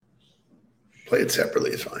Play it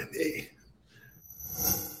separately is fine. Hey.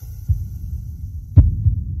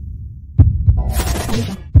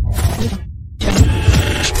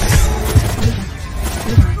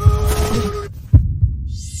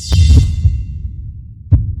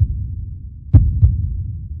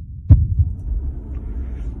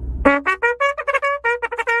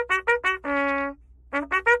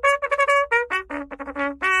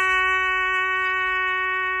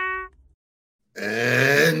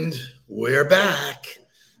 And we're back.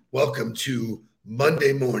 Welcome to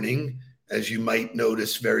Monday morning. As you might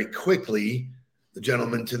notice very quickly, the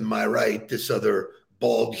gentleman to my right, this other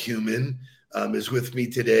bald human, is with me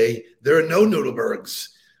today. There are no Noodlebergs,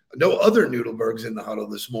 no other Noodlebergs in the huddle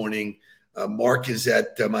this morning. Mark is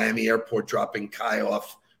at Miami Airport dropping Kai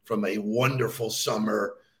off from a wonderful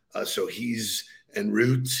summer. So he's en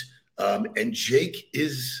route. And Jake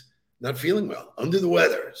is not feeling well, under the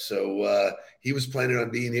weather. So he was planning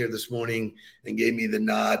on being here this morning and gave me the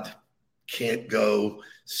nod. Can't go.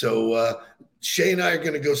 So Shay and I are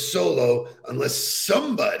going to go solo unless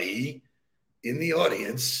somebody in the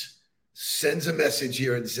audience sends a message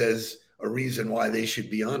here and says a reason why they should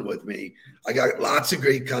be on with me. I got lots of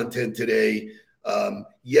great content today.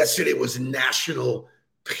 Yesterday was National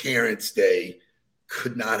Parents Day.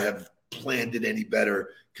 Could not have planned it any better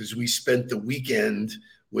because we spent the weekend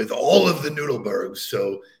with all of the Noodlebergs.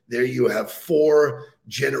 So there you have 4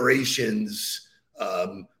 generations.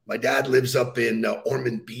 My dad lives up in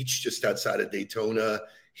Ormond Beach, just outside of Daytona.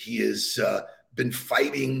 He has been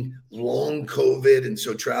fighting long COVID, and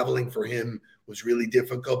so traveling for him was really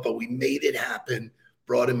difficult, but we made it happen,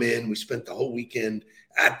 brought him in. We spent the whole weekend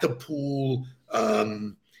at the pool,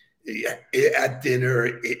 at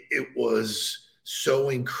dinner. It was so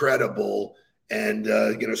incredible. And,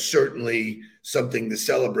 certainly something to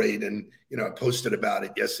celebrate. And, I posted about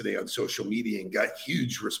it yesterday on social media and got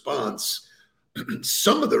huge response.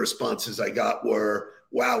 Some of the responses I got were,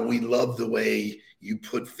 wow, we love the way you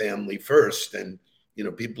put family first. And,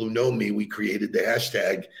 people who know me, we created the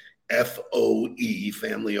hashtag FOE,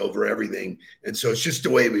 family over everything. And so it's just the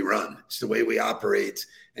way we run. It's the way we operate.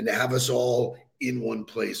 And to have us all in one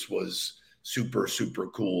place was super, super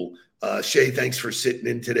cool. Shay, thanks for sitting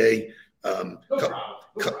in today. No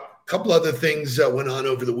problem. Couple other things went on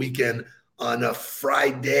over the weekend. On a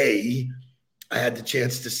Friday, I had the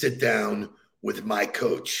chance to sit down with my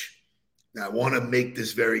coach. Now, I want to make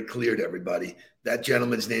this very clear to everybody. That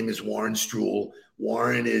gentleman's name is Warren Struhl.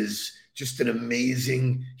 Warren is just an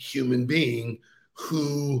amazing human being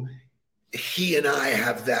who he and I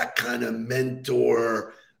have that kind of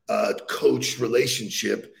mentor coach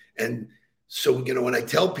relationship. And so, when I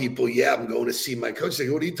tell people, yeah, I'm going to see my coach, they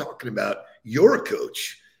go, what are you talking about? You're a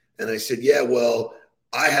coach. And I said, yeah, well,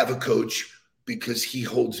 I have a coach because he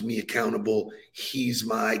holds me accountable. He's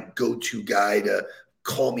my go-to guy to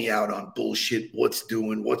call me out on bullshit.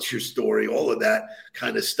 What's your story? All of that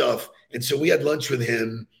kind of stuff. And so we had lunch with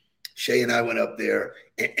him. Shay and I went up there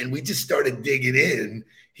and we just started digging in.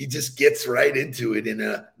 He just gets right into it in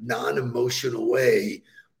a non-emotional way,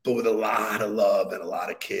 but with a lot of love and a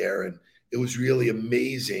lot of care. And it was really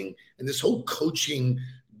amazing. And this whole coaching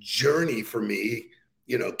journey for me,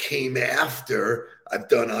 came after I've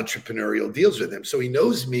done entrepreneurial deals with him. So he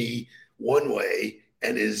knows me one way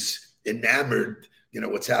and is enamored,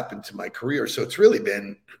 what's happened to my career. So it's really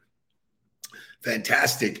been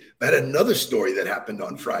fantastic. I had another story that happened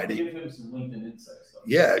on Friday. Give him some LinkedIn insights.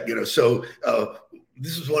 Yeah, so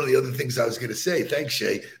this is one of the other things I was going to say. Thanks,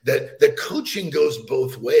 Shay. That coaching goes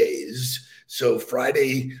both ways. So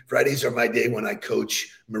Fridays are my day when I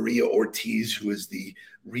coach Maria Ortiz, who is the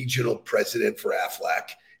regional president for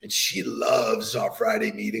AFLAC. And she loves our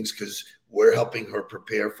Friday meetings because we're helping her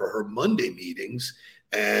prepare for her Monday meetings.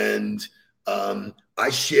 And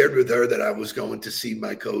I shared with her that I was going to see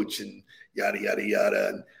my coach and yada, yada, yada.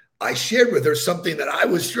 And I shared with her something that I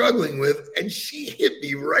was struggling with. And she hit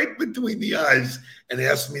me right between the eyes and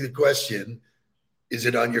asked me the question, is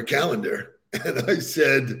it on your calendar? And I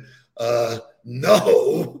said,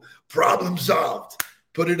 no, problem solved.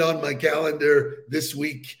 Put it on my calendar this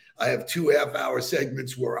week. I have 2 half-hour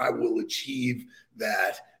segments where I will achieve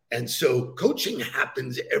that. And so coaching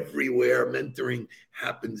happens everywhere. Mentoring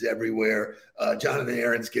happens everywhere. Jonathan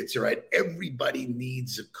Aarons gets it right. Everybody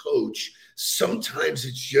needs a coach. Sometimes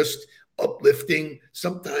it's just uplifting.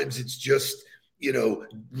 Sometimes it's just,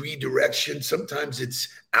 redirection. Sometimes it's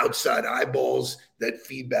outside eyeballs, that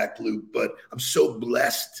feedback loop. But I'm so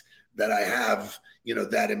blessed that I have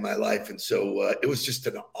that in my life. And so it was just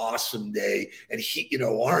an awesome day. And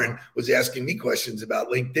Warren was asking me questions about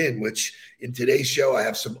LinkedIn, which in today's show, I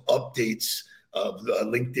have some updates of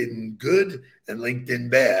LinkedIn Good and LinkedIn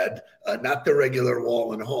Bad, not the regular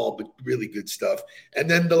wall and hall, but really good stuff. And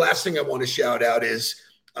then the last thing I want to shout out is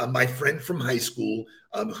my friend from high school,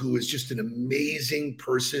 who is just an amazing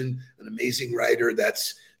person, an amazing writer.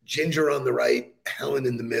 That's Ginger on the right, Helen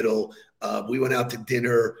in the middle. We went out to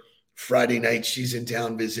dinner Friday night. She's in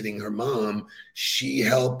town visiting her mom. She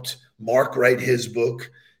helped Mark write his book.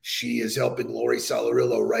 She is helping Lori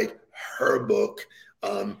Solarillo write her book.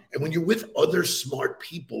 And when you're with other smart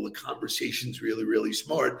people, the conversation's really, really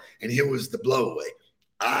smart. And here was the blowaway.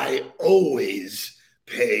 I always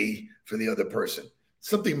pay for the other person.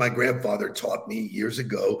 Something my grandfather taught me years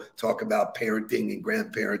ago, talk about parenting and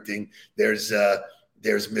grandparenting. There's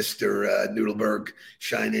Mr. Noodleberg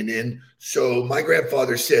shining in. So my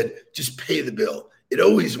grandfather said, just pay the bill. It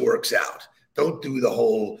always works out. Don't do the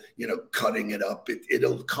whole, cutting it up.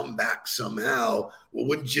 It'll come back somehow. Well,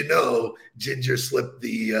 wouldn't you know, Ginger slipped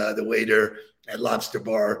the waiter at Lobster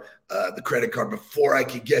Bar the credit card before I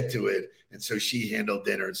could get to it. And so she handled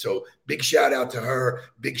dinner. And so big shout out to her.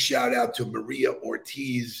 Big shout out to Maria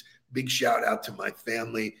Ortiz. Big shout out to my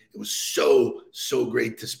family. It was so, so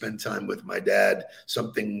great to spend time with my dad,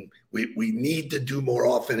 something we need to do more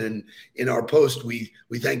often. And in our post, we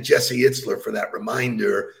thank Jesse Itzler for that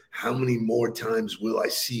reminder. How many more times will I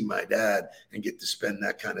see my dad and get to spend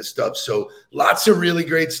that kind of stuff? So lots of really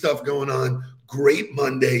great stuff going on. Great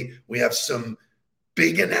Monday. We have some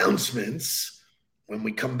big announcements when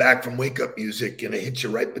we come back from Wake Up Music, and I hit you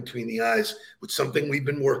right between the eyes with something we've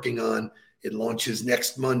been working on. It launches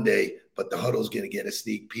next Monday, but the Huddle's going to get a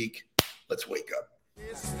sneak peek. Let's wake up.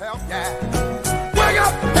 Wake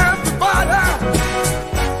up, everybody.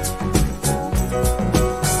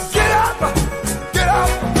 Get up, get up,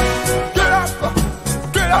 get up,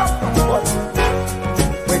 get up.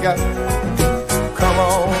 Wake up. Come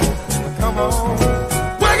on, come on.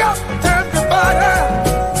 Wake up, everybody.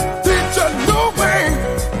 Teach a new way.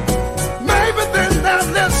 Maybe then they'll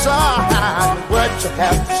listen what you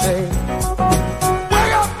have to say.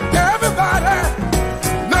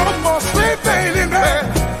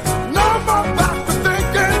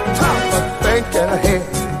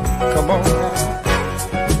 Come on.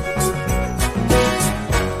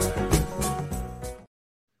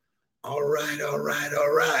 All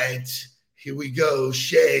right. Here we go.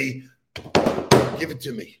 Shay, give it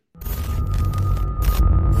to me.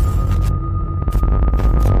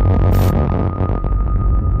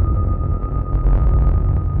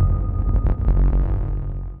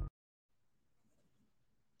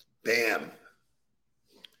 Bam.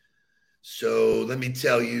 So let me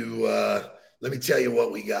tell you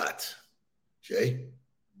what we got. Jay,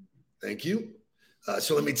 thank you.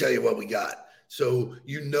 So let me tell you what we got. So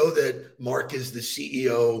you know that Mark is the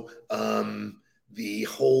CEO, the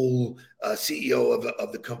whole CEO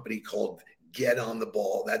of the company called Get on the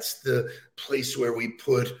Ball. That's the place where we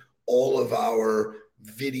put all of our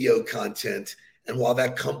video content. And while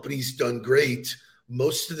that company's done great,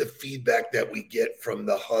 most of the feedback that we get from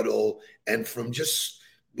the Huddle and from just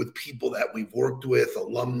with people that we've worked with,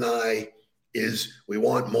 alumni, is we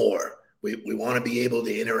want more. We want to be able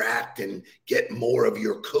to interact and get more of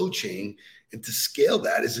your coaching. And to scale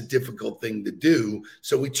that is a difficult thing to do.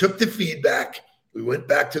 So we took the feedback, we went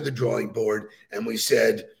back to the drawing board, and we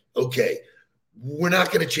said, okay, we're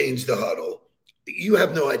not going to change the Huddle. You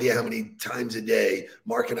have no idea how many times a day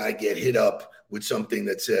Mark and I get hit up with something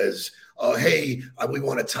that says, hey, we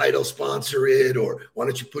want a title sponsor it, or why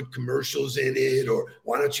don't you put commercials in it, or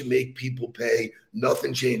why don't you make people pay?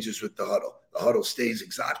 Nothing changes with the Huddle. The Huddle stays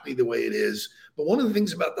exactly the way it is. But one of the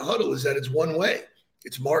things about the Huddle is that it's one way.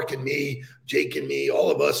 It's Mark and me, Jake and me, all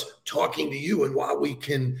of us talking to you. And while we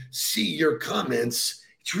can see your comments,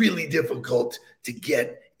 it's really difficult to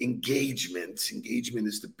get engagement. Engagement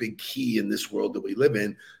is the big key in this world that we live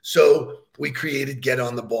in. So we created Get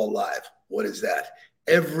on the Ball Live. What is that?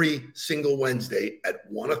 Every single Wednesday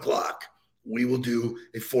at 1:00, we will do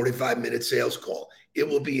a 45-minute sales call. It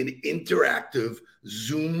will be an interactive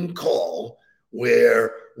Zoom call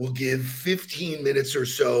where we'll give 15 minutes or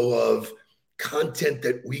so of content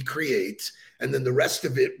that we create, and then the rest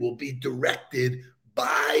of it will be directed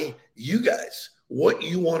by you guys. What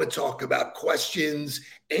you want to talk about, questions,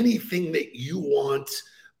 anything that you want,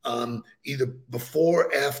 either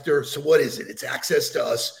before, after. So what is it? It's access to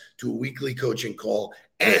us, to a weekly coaching call.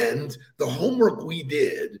 And the homework we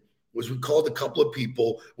did was we called a couple of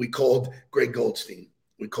people. We called Greg Goldstein.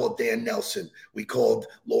 We called Dan Nelson. We called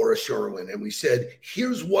Laura Sherwin. And we said,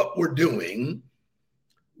 here's what we're doing.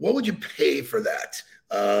 What would you pay for that?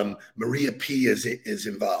 Maria P. is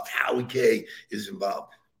involved. Howie K. is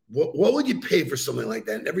involved. What would you pay for something like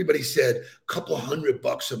that? And everybody said a couple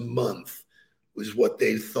 $100 a month. was what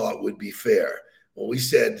they thought would be fair. Well, we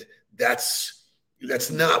said that's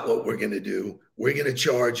not what we're going to do. We're going to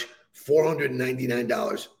charge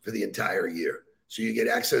 $499 for the entire year. So you get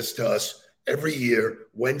access to us every year,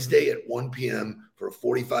 Wednesday at 1 p.m. for a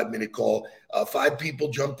 45-minute call. 5 people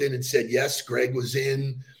jumped in and said yes. Greg was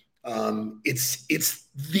in. It's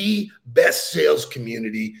the best sales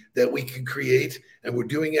community that we can create, and we're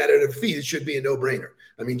doing it at a fee. It should be a no-brainer.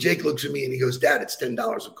 I mean, Jake looks at me and he goes, Dad, it's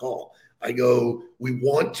 $10 a call. I go, we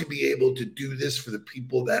want to be able to do this for the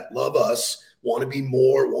people that love us, want to be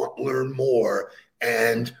more, want to learn more,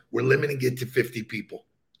 and we're limiting it to 50 people.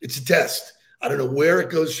 It's a test. I don't know where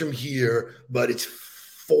it goes from here, but it's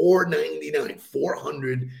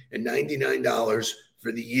 $499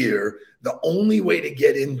 for the year. The only way to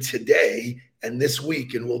get in today and this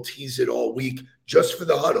week, and we'll tease it all week just for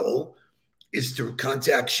the huddle, is to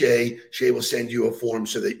contact Shay. Shay will send you a form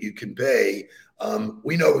so that you can pay.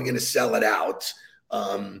 We know we're going to sell it out.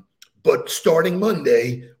 But starting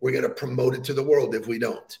Monday, we're going to promote it to the world if we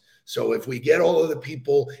don't. So if we get all of the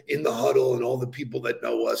people in the huddle and all the people that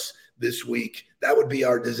know us this week, that would be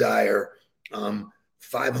our desire.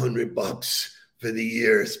 $500 for the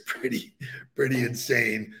year is pretty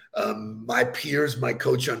insane. My peers, my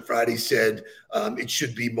coach on Friday said it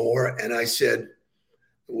should be more. And I said,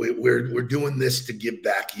 we're doing this to give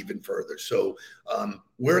back even further. So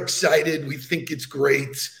we're excited. We think it's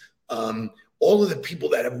great. All of the people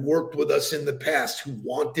that have worked with us in the past who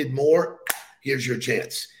wanted more, here's your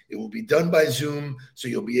chance. It will be done by Zoom, so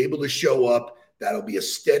you'll be able to show up. That'll be a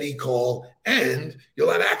steady call, and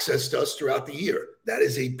you'll have access to us throughout the year. That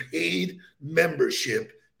is a paid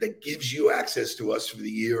membership that gives you access to us for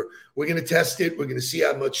the year. We're going to test it. We're going to see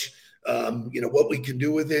how much, what we can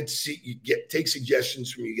do with it. Take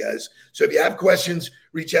suggestions from you guys. So if you have questions,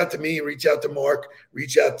 reach out to me, reach out to Mark,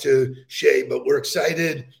 reach out to Shay. But we're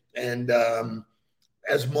excited. And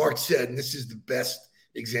as Mark said, and this is the best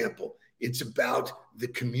example, it's about the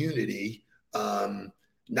community,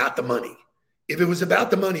 not the money. If it was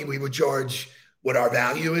about the money, we would charge what our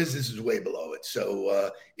value is. This is way below it.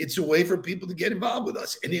 So it's a way for people to get involved with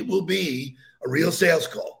us. And it will be a real sales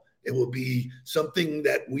call. It will be something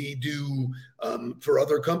that we do for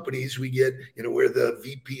other companies. We get, we're the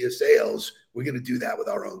VP of sales. We're going to do that with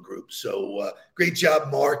our own group. So great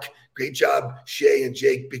job, Mark. Great job, Shay and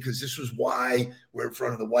Jake, because this was why we're in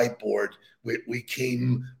front of the whiteboard. We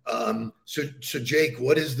came. So Jake,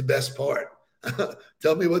 what is the best part?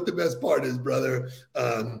 Tell me what the best part is, brother.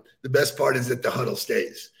 The best part is that the huddle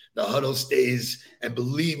stays. The huddle stays. And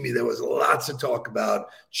believe me, there was lots of talk about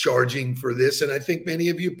charging for this. And I think many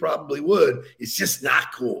of you probably would. It's just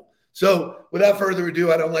not cool. So without further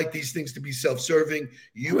ado, I don't like these things to be self-serving.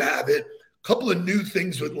 You have it. A couple of new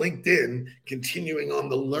things with LinkedIn, continuing on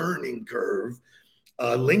the learning curve.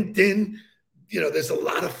 LinkedIn, there's a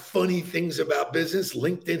lot of funny things about business.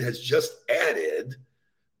 LinkedIn has just added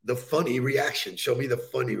the funny reaction. Show me the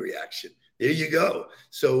funny reaction. There you go.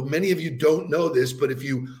 So many of you don't know this, but if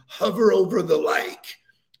you hover over the like,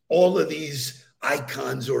 all of these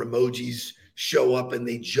icons or emojis show up, and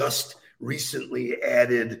they just recently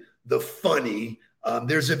added the funny.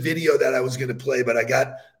 There's a video that I was going to play, but I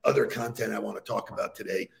got other content I want to talk about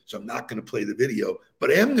today, so I'm not going to play the video. But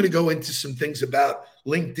I am going to go into some things about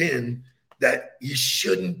LinkedIn that you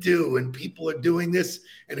shouldn't do, and people are doing this,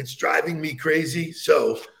 and it's driving me crazy.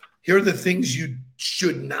 So here are the things you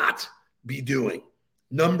should not be doing.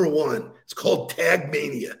 Number one, it's called Tag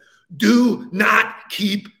Mania. Do not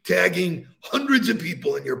keep tagging hundreds of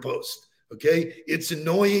people in your post, okay? It's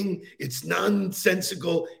annoying. It's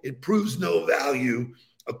nonsensical. It proves no value.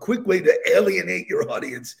 A quick way to alienate your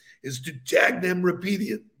audience is to tag them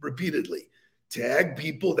repeatedly. Tag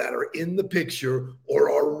people that are in the picture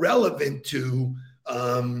or are relevant to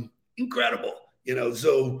incredible.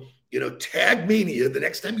 So Tag Mania, the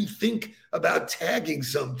next time you think about tagging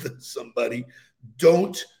somebody,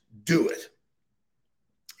 don't do it.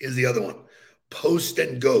 Here's the other one. Post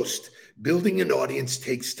and ghost. Building an audience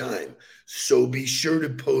takes time, so be sure to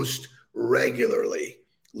post regularly.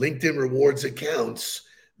 LinkedIn rewards accounts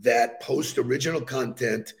that post original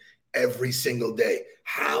content every single day.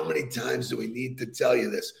 How many times do we need to tell you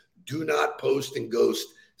this? Do not post and ghost.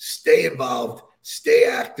 Stay involved, stay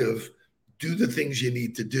active, do the things you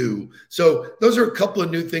need to do. So those are a couple of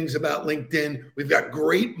new things about LinkedIn. We've got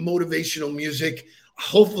great motivational music.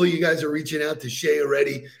 Hopefully you guys are reaching out to Shay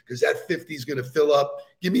already, because that 50 is going to fill up.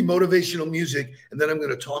 Give me motivational music, and then I'm going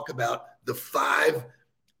to talk about the 5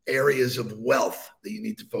 areas of wealth that you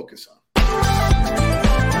need to focus on.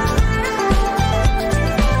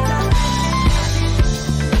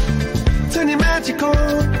 Turn your magic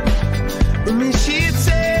on. With me, she'd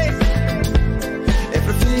say,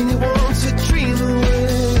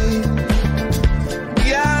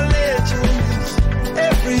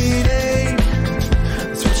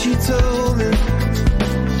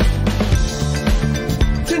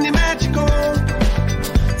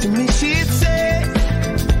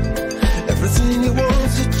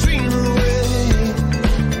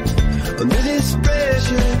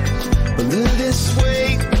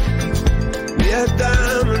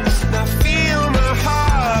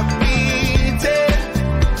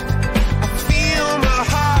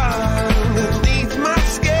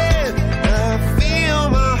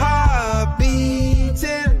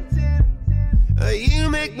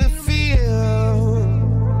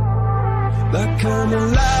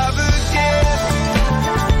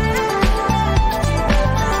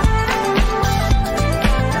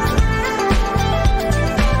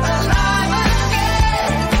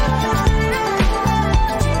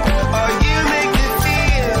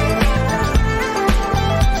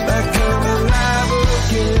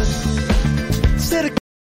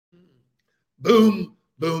 Boom,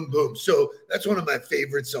 boom, boom. So that's one of my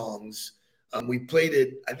favorite songs. We played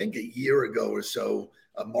it, I think, a year ago or so.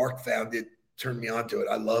 Mark found it, turned me on to it.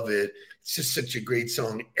 I love it. It's just such a great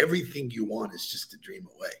song. Everything you want is just a dream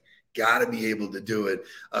away. Got to be able to do it.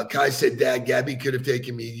 Kai said, Dad, Gabby could have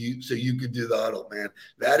taken me so you could do the huddle, man.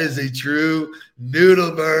 That is a true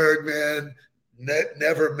Noodleberg, man.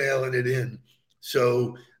 Never mailing it in.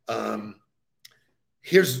 So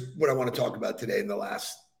here's what I want to talk about today in the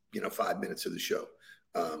last 5 minutes of the show.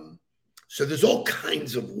 So there's all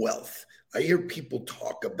kinds of wealth. I hear people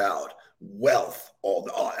talk about wealth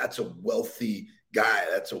that's a wealthy guy,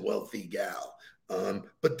 that's a wealthy gal.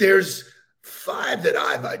 But there's 5 that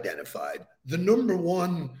I've identified. The number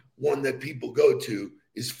one that people go to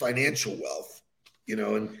is financial wealth,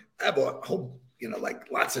 and I have a whole,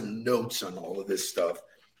 like lots of notes on all of this stuff.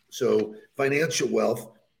 So financial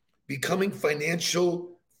wealth, becoming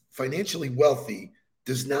financially wealthy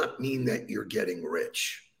does not mean that you're getting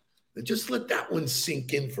rich. Now just let that one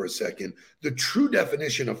sink in for a second. The true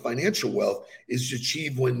definition of financial wealth is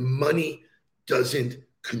achieved when money doesn't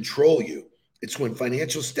control you. It's when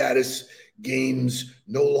financial status gains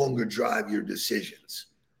no longer drive your decisions.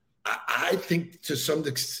 I think to some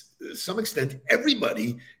extent,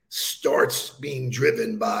 everybody starts being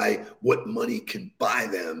driven by what money can buy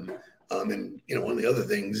them. And one of the other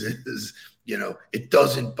things is, it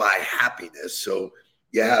doesn't buy happiness. So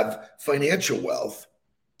you have financial wealth,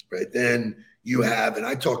 right? Then you have, and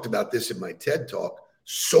I talked about this in my TED Talk,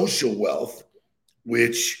 social wealth,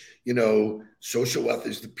 which, social wealth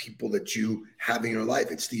is the people that you have in your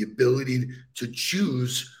life. It's the ability to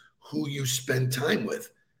choose who you spend time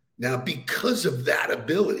with. Now, because of that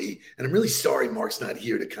ability, and I'm really sorry Mark's not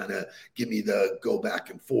here to kind of give me the go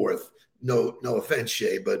back and forth. No offense,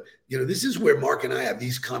 Shay, but this is where Mark and I have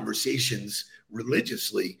these conversations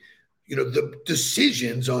religiously. The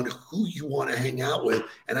decisions on who you want to hang out with,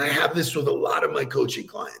 and I have this with a lot of my coaching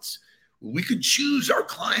clients. We could choose our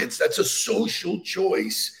clients. That's a social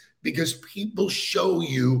choice because people show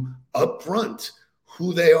you up front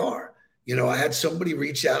who they are. I had somebody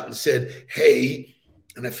reach out and said, hey,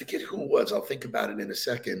 and I forget who it was. I'll think about it in a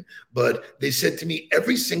second. But they said to me,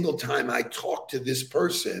 every single time I talk to this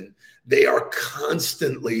person, they are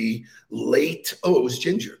constantly late. Oh, it was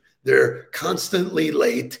Ginger. They're constantly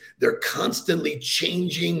late. They're constantly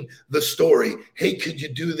changing the story. Hey, could you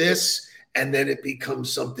do this? And then it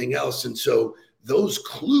becomes something else. And so those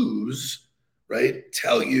clues, right,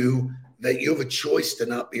 tell you that you have a choice to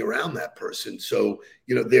not be around that person. So,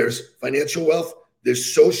 there's financial wealth,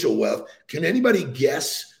 there's social wealth. Can anybody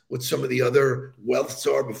guess what some of the other wealths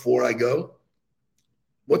are before I go?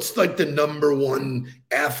 What's like the number one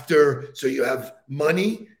after? So you have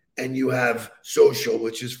money and you have social,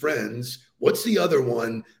 which is friends. What's the other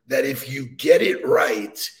one that if you get it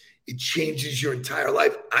right, it changes your entire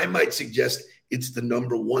life? I might suggest it's the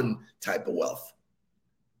number one type of wealth.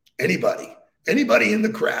 Anybody in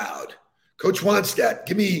the crowd? Coach Wannstedt,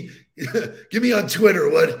 give me on Twitter.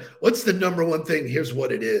 What's the number one thing? Here's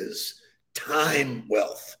what it is. Time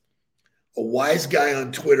wealth. A wise guy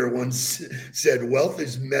on Twitter once said, wealth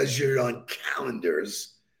is measured on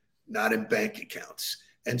calendars, not in bank accounts.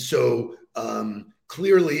 And so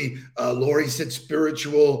clearly, Lori said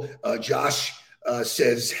spiritual. Josh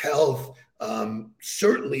says health.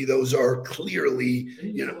 Certainly, those are clearly,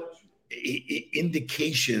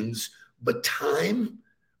 indications. But time,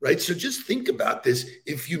 right? So just think about this.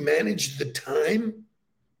 If you manage the time,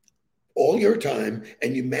 all your time,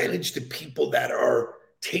 and you manage the people that are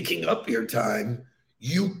taking up your time,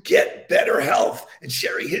 you get better health. And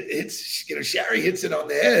Sherry hits it on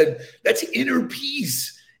the head. That's inner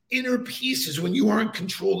peace. Inner peace is when you are in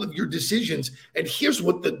control of your decisions. And here's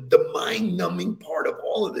what the mind-numbing part of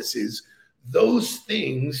all of this is. Those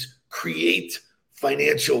things create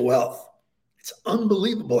financial wealth. It's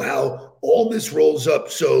unbelievable how all this rolls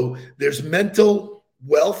up. So there's mental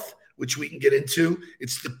wealth, which we can get into.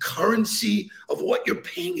 It's the currency of what you're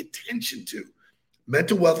paying attention to.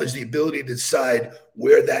 Mental wealth is the ability to decide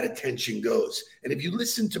where that attention goes. And if you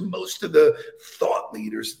listen to most of the thought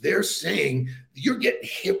leaders, they're saying you're getting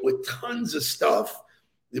hit with tons of stuff.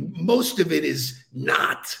 Most of it is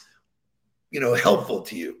not, helpful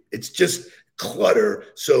to you. It's just clutter.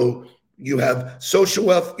 So you have social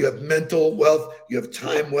wealth, you have mental wealth, you have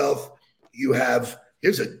time wealth,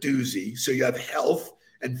 here's a doozy. So you have health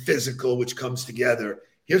and physical, which comes together.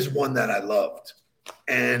 Here's one that I loved.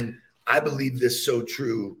 And I believe this so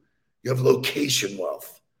true. You have location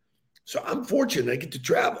wealth. So I'm fortunate I get to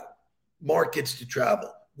travel. Mark gets to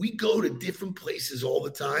travel. We go to different places all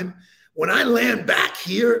the time. When I land back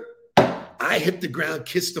here, I hit the ground,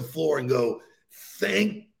 kiss the floor, and go,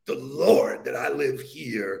 thank the Lord that I live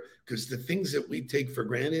here, because the things that we take for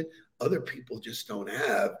granted, other people just don't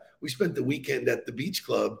have. We spent the weekend at the beach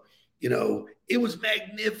club. It was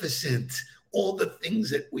magnificent. All the things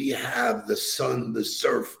that we have, the sun, the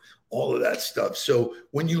surf, all of that stuff. So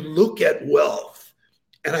when you look at wealth,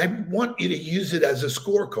 and I want you to use it as a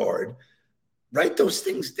scorecard, write those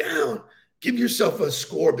things down. Give yourself a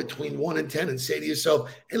score between 1 and 10 and say to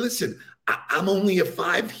yourself, hey, listen, I'm only a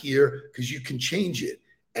 5 here, because you can change it.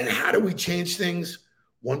 And how do we change things?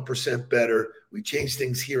 1% better. We change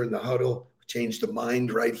things here in the huddle, change the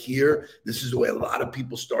mind right here. This is the way a lot of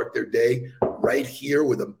people start their day, right here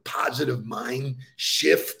with a positive mind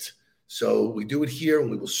shift. So we do it here,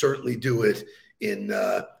 and we will certainly do it in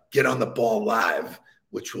Get on the Ball Live,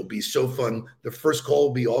 which will be so fun. The first call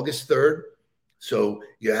will be August 3rd. So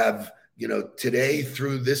you have today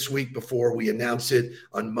through this week before we announce it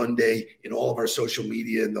on Monday in all of our social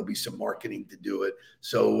media, and there'll be some marketing to do it.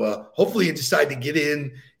 So hopefully you decide to get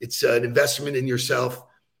in. It's an investment in yourself.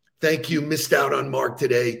 Thank you. Missed out on Mark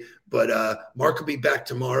today, but Mark will be back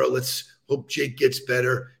tomorrow. Let's hope Jake gets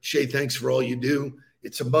better. Shay, thanks for all you do.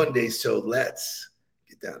 It's a Monday, so let's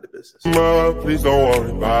get down to business. Please don't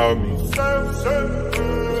worry about me.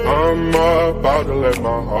 I'm about to let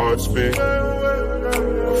my heart speak.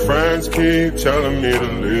 Friends keep telling me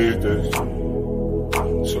to leave this,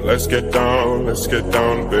 so let's get down to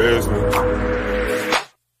business.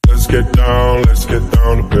 Let's get down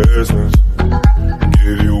to business.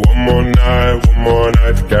 Give you one more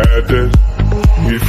night to get this.